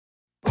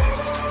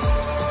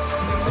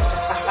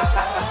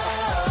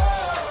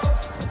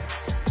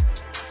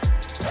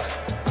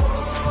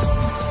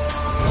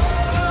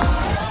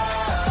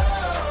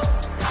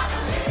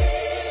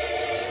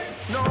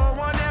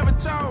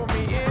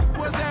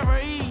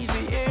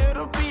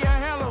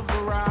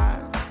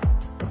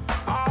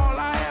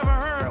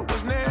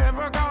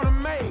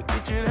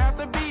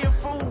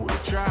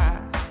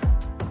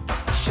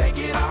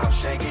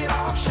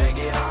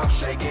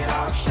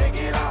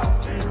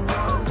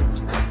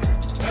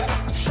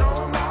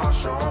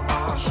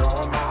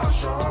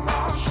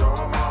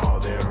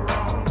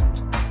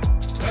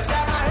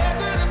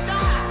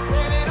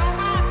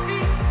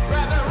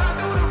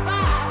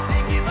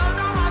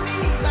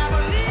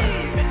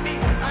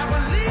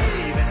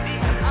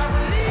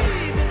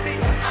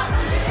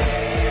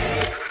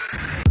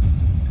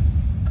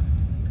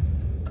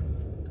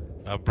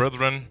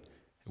brethren,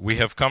 we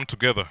have come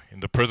together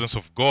in the presence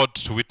of God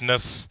to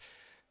witness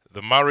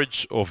the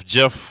marriage of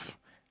Jeff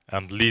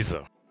and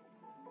Liza.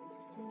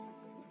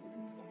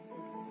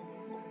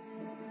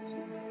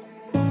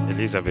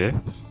 Elizabeth,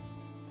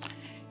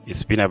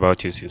 it's been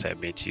about you since I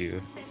met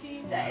you.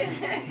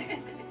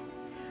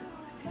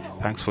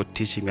 Thanks for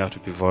teaching me how to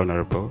be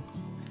vulnerable.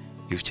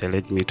 You've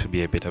challenged me to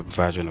be a better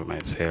version of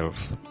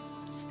myself.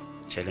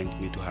 Challenged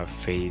me to have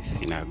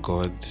faith in our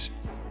God,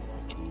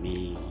 in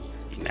me,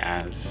 in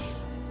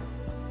us.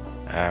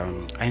 I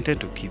intend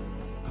to keep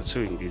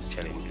pursuing these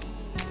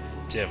challenges.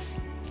 Jeff,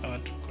 I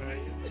want to cry.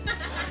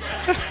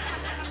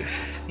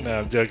 No,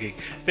 I'm joking.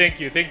 Thank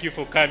you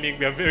for coming.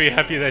 We are very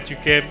happy that you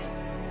came.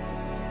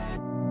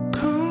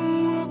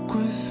 Come walk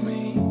with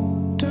me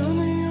down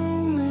the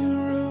only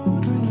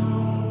road we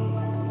know.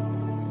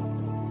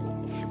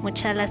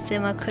 Muchala se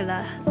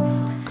Makula.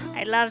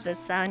 I love the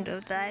sound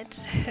of that.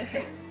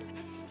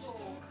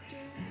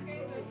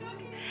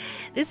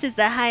 This is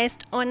the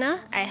highest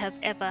honor I have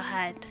ever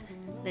had.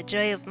 The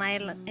joy of my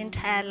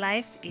entire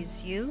life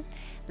is you,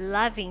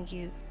 loving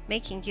you,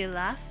 making you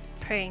laugh,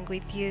 praying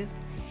with you.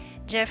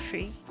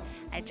 Jeffrey,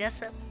 I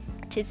just have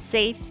to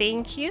say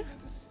thank you.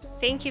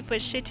 Thank you for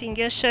shooting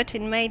your shot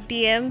in my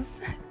DMs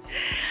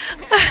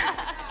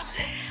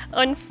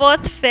on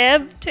 4th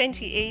Feb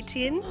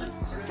 2018.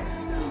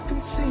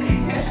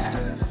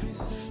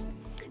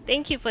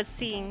 Thank you for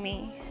seeing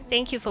me.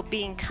 Thank you for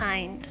being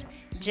kind,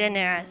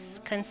 generous,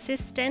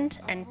 consistent,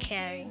 and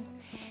caring.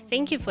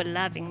 Thank you for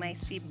loving my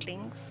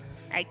siblings.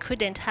 I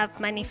couldn't have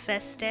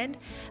manifested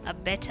a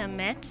better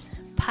mate,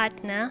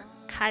 partner,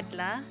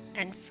 cuddler,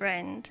 and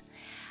friend.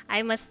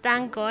 I must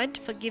thank God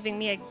for giving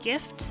me a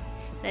gift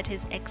that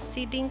is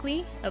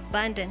exceedingly,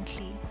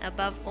 abundantly,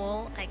 above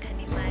all I can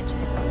imagine.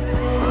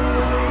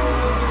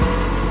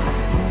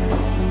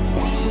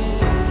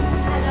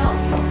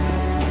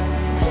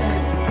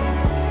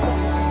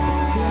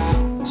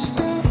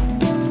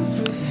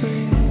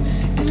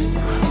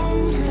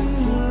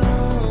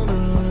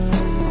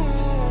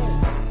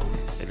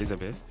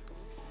 Elizabeth,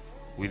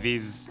 with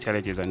these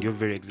challenges and your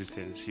very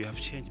existence, you have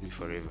changed me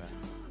forever.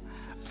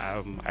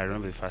 I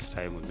remember the first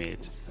time we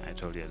met, I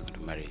told you I was going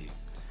to marry you,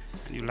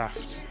 and you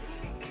laughed.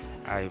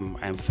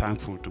 I'm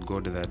thankful to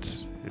God that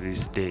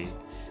this day,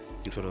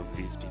 in front of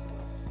these people,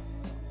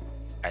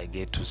 I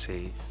get to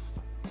say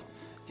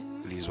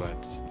these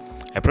words.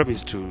 I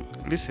promise to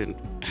listen.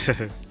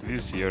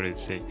 This you already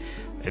say,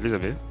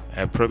 Elizabeth,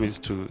 I promise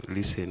to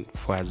listen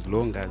for as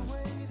long as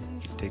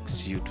it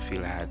takes you to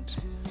feel heard.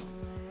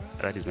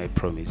 That is my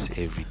promise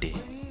every day.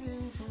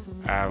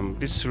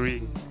 This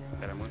ring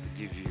that I'm going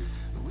to give you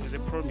is a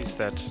promise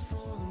that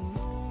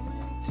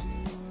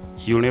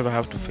you'll never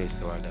have to face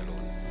the world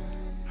alone.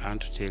 I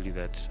want to tell you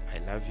that I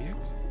love you,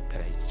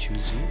 that I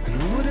choose you.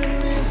 And I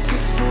wouldn't miss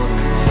it for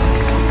the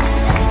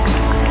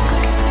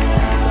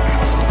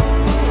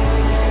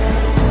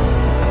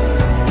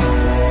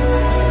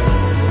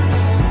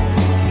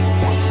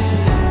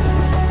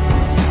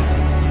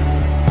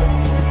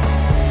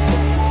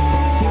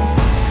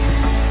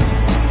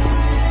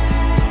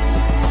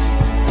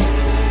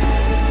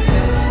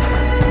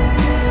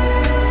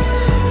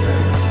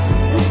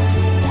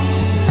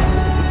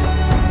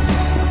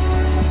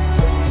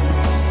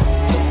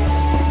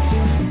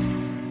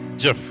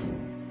Jeff,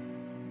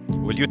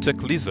 will you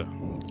take Liza?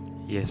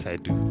 Yes, I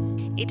do.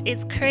 It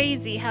is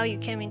crazy how you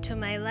came into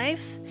my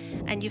life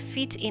and you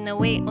fit in a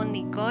way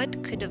only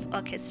God could have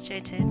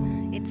orchestrated.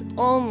 It's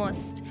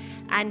almost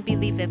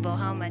unbelievable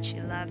how much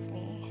you love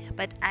me.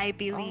 But I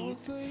believe.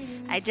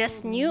 I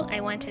just knew I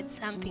wanted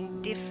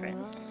something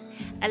different.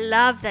 A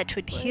love that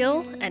would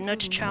heal and not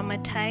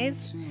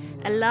traumatize.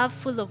 A love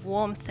full of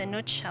warmth and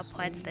not sharp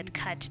words that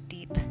cut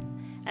deep.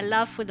 A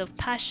love full of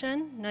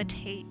passion, not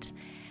hate.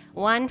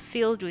 One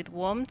filled with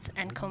warmth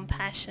and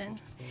compassion,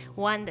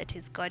 one that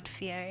is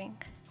God-fearing,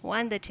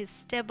 one that is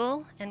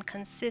stable and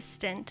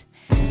consistent.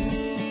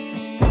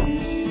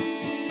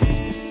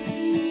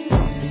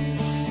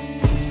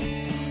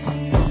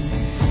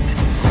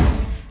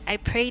 I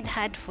prayed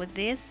hard for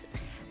this,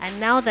 and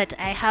now that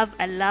I have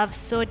a love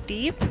so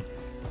deep,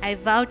 I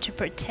vow to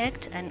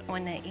protect and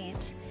honor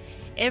it.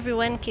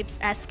 Everyone keeps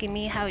asking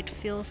me how it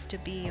feels to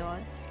be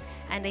yours,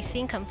 and I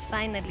think I'm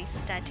finally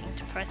starting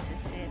to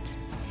process it.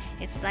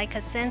 It's like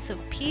a sense of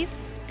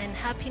peace and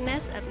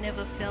happiness I've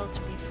never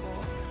felt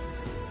before.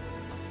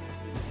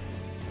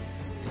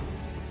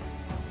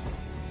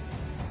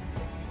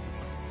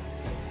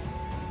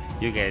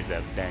 You guys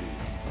have done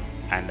it,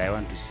 and I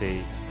want to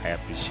say I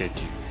appreciate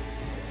you,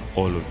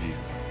 all of you.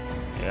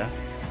 Yeah,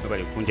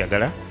 nobody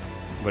kunjagala,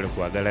 nobody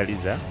kuagala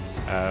Liza.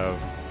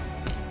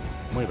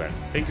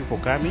 Thank you for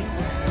coming.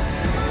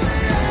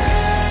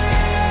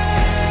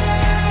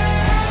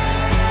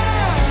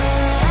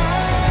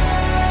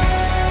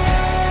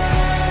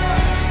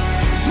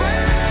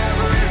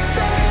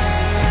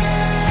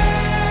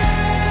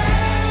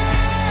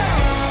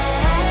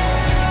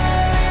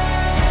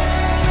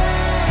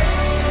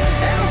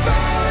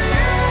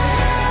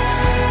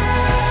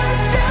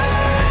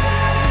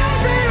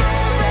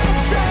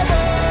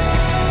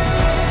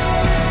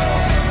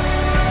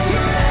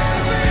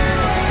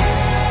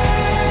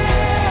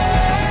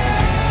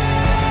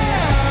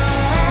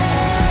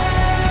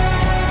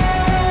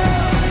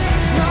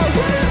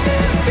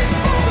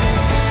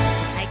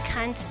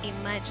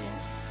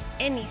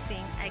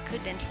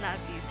 love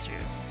you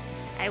through.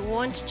 I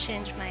won't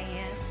change my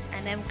yes,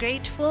 and I'm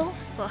grateful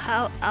for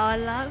how our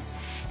love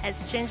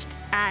has changed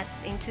us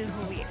into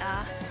who we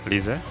are.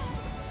 Liza,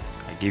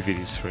 I give you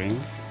this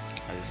ring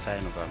as a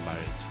sign of our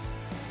marriage.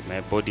 With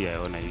my body, I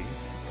honor you.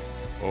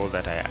 All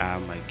that I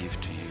am, I give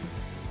to you.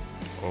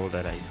 All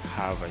that I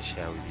have, I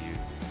share with you.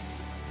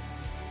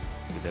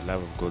 With the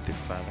love of God the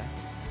Father,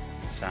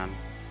 the Son,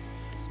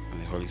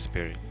 and the Holy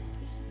Spirit.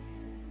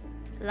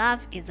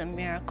 Love is a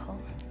miracle.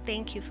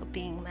 Thank you for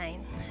being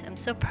mine. I'm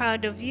so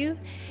proud of you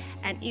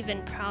and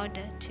even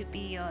prouder to be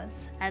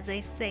yours. As I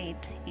said,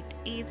 it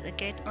is a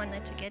great honor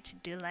to get to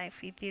do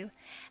life with you.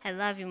 I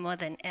love you more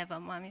than ever,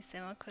 Mommy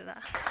Makula.